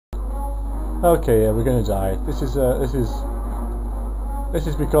Okay, yeah, we're gonna die. This is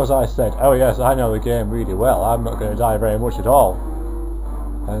because I said, oh yes, I know the game really well. I'm not gonna die very much at all.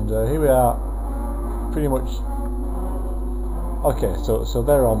 And here we are, pretty much. Okay, so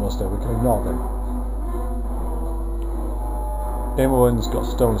they're almost there. We can ignore them. Imoen's got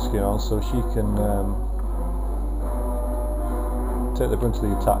stone skin on, so she can take the brunt of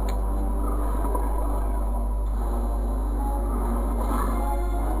the attack.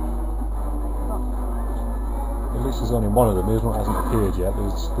 At least there's only one of them. This one hasn't appeared yet.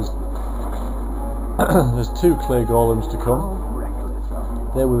 There's two clay golems to come.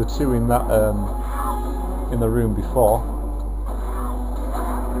 There were the two in that in the room before.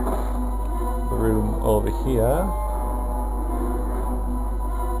 The room over here.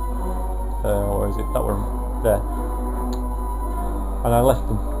 Or is it that one there? And I left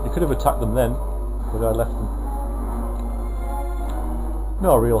them. You could have attacked them then, but I left them.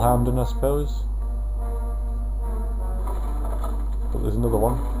 No real harm done, I suppose. But there's another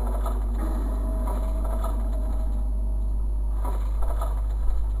one.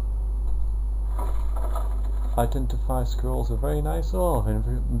 Identify scrolls are very nice. Oh,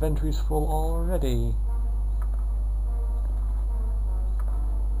 inventory's full already.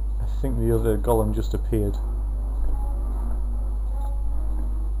 I think the other golem just appeared.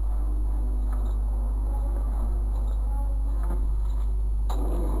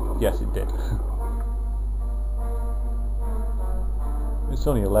 Yes, it did. It's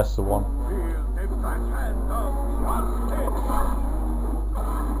only a lesser one.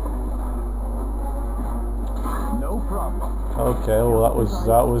 No problem. Okay, well that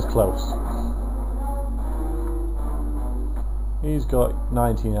was close. He's got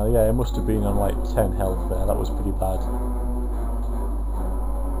 19 health. Yeah, it must have been on like 10 health there. That was pretty bad.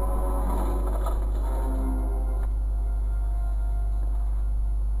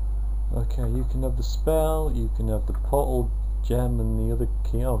 Okay, you can have the spell, you can have the portal gem and the other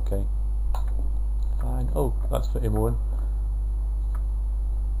key. Okay. Fine. Oh, that's for Imoen.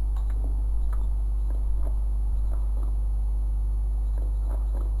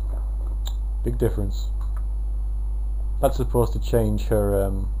 Big difference. That's supposed to change her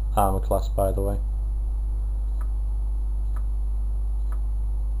armor class, by the way.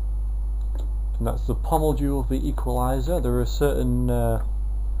 And that's the pommel jewel of the equalizer. There are certain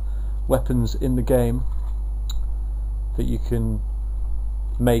weapons in the game that you can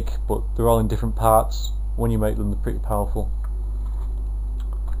make, but they're all in different parts. When you make them, they're pretty powerful.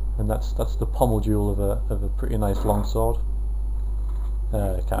 And that's the pommel jewel of a pretty nice longsword.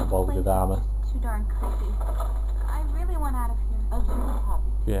 Can't bother with armor. Too darn creepy. I really want out of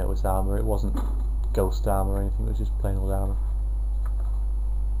here. Yeah, it was armor. It wasn't ghost armor or anything. It was just plain old armor.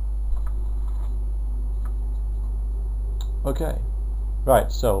 Okay,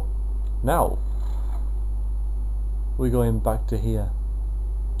 right. So now we're going back to here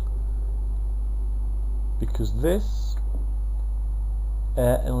because this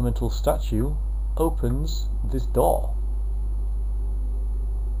air elemental statue opens this door.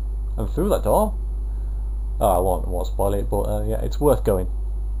 And through that door, I won't spoil it, but yeah, it's worth going.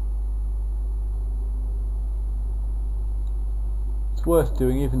 It's worth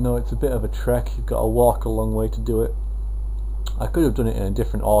doing, even though it's a bit of a trek. You've got to walk a long way to do it. I could have done it in a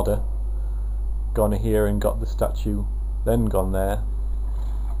different order. Gone here and got the statue, then gone there.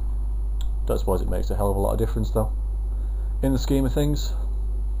 Don't suppose it makes a hell of a lot of difference, though, in the scheme of things.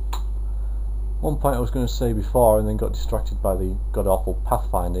 One point I was going to say before and then got distracted by the god-awful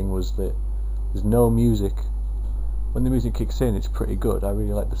pathfinding was that there's no music. When the music kicks in, it's pretty good. I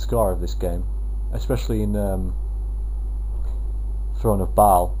really like the score of this game, especially in Throne of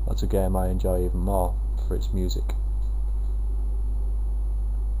Baal. That's a game I enjoy even more for its music.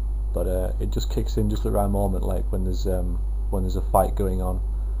 But it just kicks in just at the right moment, like when there's a fight going on,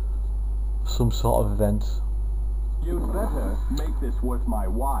 some sort of event. You'd better make this worth my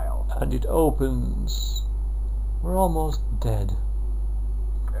while. And it opens. We're almost dead.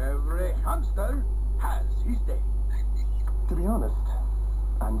 Every hamster has his day. To be honest,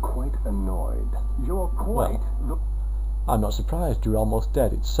 I'm quite annoyed. You're quite I'm not surprised. You're almost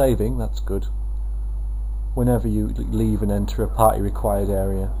dead. It's saving. That's good. Whenever you leave and enter a party required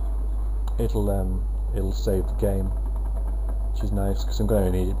area, it'll save the game, which is nice because I'm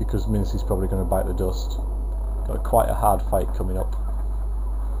going to need it because Mincy's probably going to bite the dust. Got quite a hard fight coming up.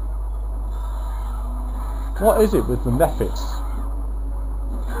 What is it with the mephits?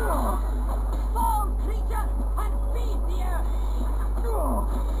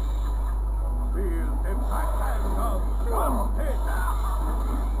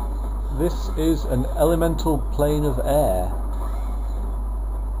 This is an elemental plane of air.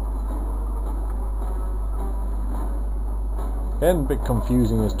 Again, a bit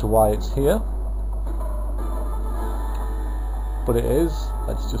confusing as to why it's here. But it is.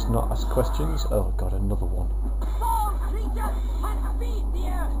 Let's just not ask questions. Oh god, another one.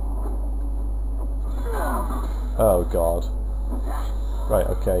 Oh god. Right,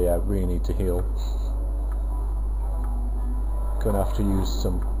 okay, yeah, really need to heal. Gonna have to use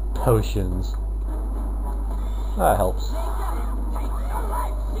some potions. That helps.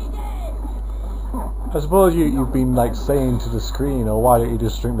 I suppose you've been like saying to the screen, oh, why don't you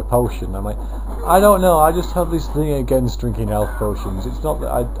just drink the potion? I'm like, I don't know, I just have this thing against drinking health potions. It's not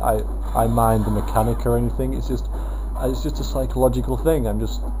that I mind the mechanic or anything, it's just a psychological thing. I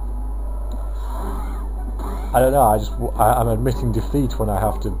don't know, I'm admitting defeat when I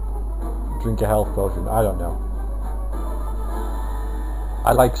have to drink a health potion. I don't know.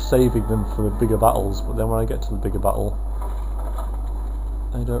 I like saving them for the bigger battles, but then when I get to the bigger battle,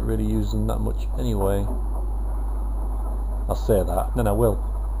 I don't really use them that much anyway. I'll say that, then I will.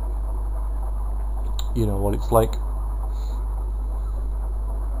 You know what it's like.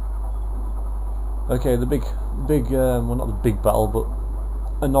 Okay, the big, well, not the big battle, but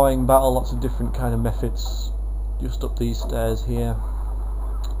annoying battle. Lots of different kind of methods. Just up these stairs here.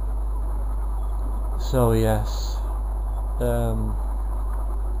 So yes.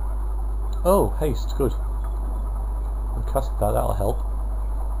 Oh, haste, good. I'll cast that. That'll help.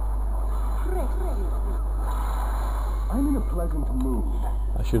 I'm in a pleasant mood.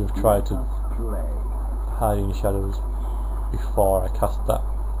 I should have tried to Play. hide in shadows before I cast that,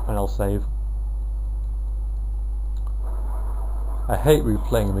 and I'll save. I hate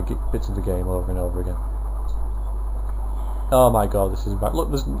replaying the bits of the game over and over again. Oh my god, this is bad.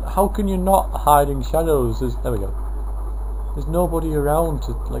 Look, how can you not hide in shadows? There we go. There's nobody around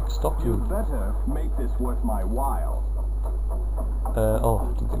to like stop you. You better make this worth my while. Oh, I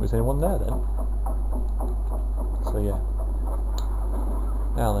didn't think there was anyone there then. So yeah.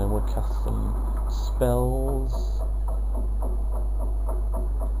 Now then, we'll cast some spells.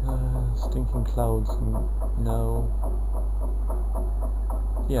 Stinking clouds, no.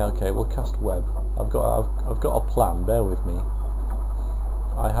 Yeah, okay, we'll cast web. I've got a plan. Bear with me.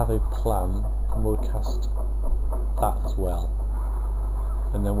 I have a plan, and we'll cast that as well,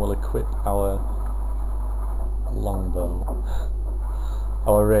 and then we'll equip our longbow,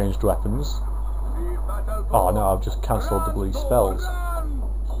 our ranged weapons. Oh no, I've just cancelled the blue spells.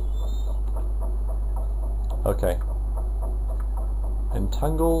 Okay.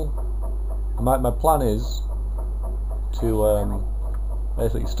 Entangle. My plan is to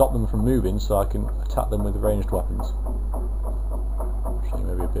basically stop them from moving so I can attack them with ranged weapons. Actually,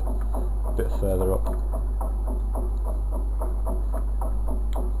 maybe a bit further up.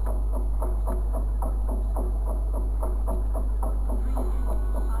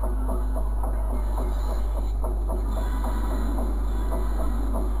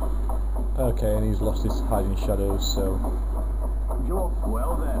 Okay, and he's lost his hiding shadows, so...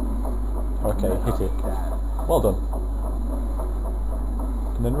 Well then. Okay, hit it. Well done.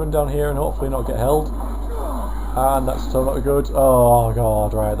 And then run down here and hopefully not get held. And that's still not good. Oh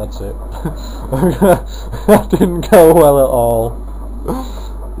god, right, that's it. That didn't go well at all.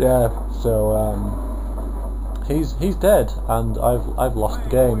 Yeah, so he's dead, and I've lost the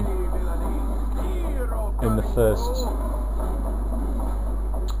game in the first.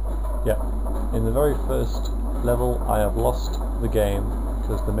 Yeah, in the very first level, I have lost the game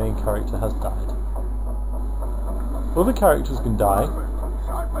because the main character has died. Other characters can die.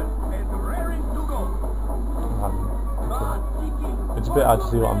 Okay. It's a bit hard to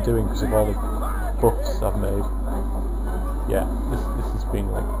see what I'm doing because of all the buffs I've made. Yeah, this has been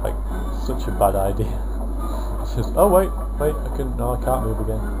like such a bad idea. It's just, oh wait, I can't move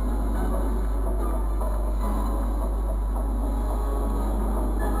again.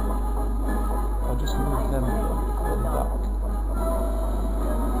 I'll just move them back.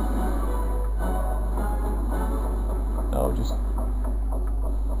 Oh, just...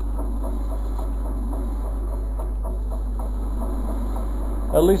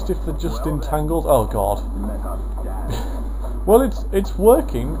 At least if they're just entangled... Oh god. Well, it's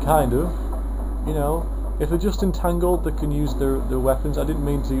working, kind of. You know, if they're just entangled, they can use their weapons. I didn't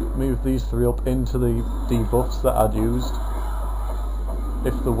mean to move these three up into the debuffs that I'd used.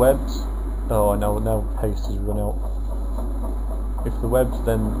 If the webbed... Oh, now haste has run out. If the webbed,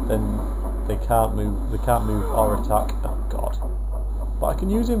 then they can't move. They can't move or attack. Oh god! But I can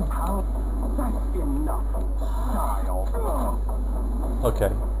use him.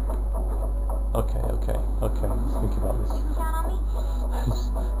 Okay. Let's think about this.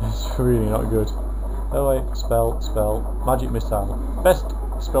 It's really not good. Oh wait, spell, magic missile. Best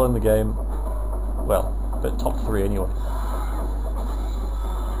spell in the game. Well, but top 3 anyway.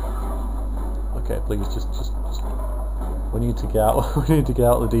 Okay, please, just. We need to get out. We need to get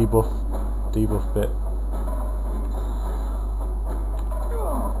out the debuff bit.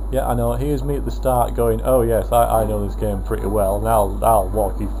 Yeah, I know. Here's me at the start going, oh yes, I know this game pretty well. Now I'll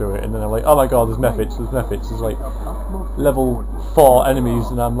walk you through it, and then I'm like, oh my god, there's mephits. There's like level 4 enemies,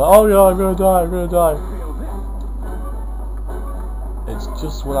 and I'm like, oh yeah, I'm gonna die. It's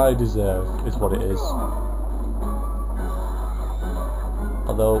just what I deserve, is what it is.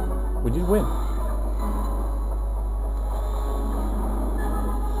 Although, we did win.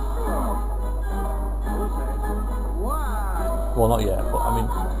 Well, not yet, but I mean,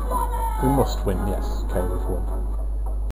 we must win, yes. Okay, we've won.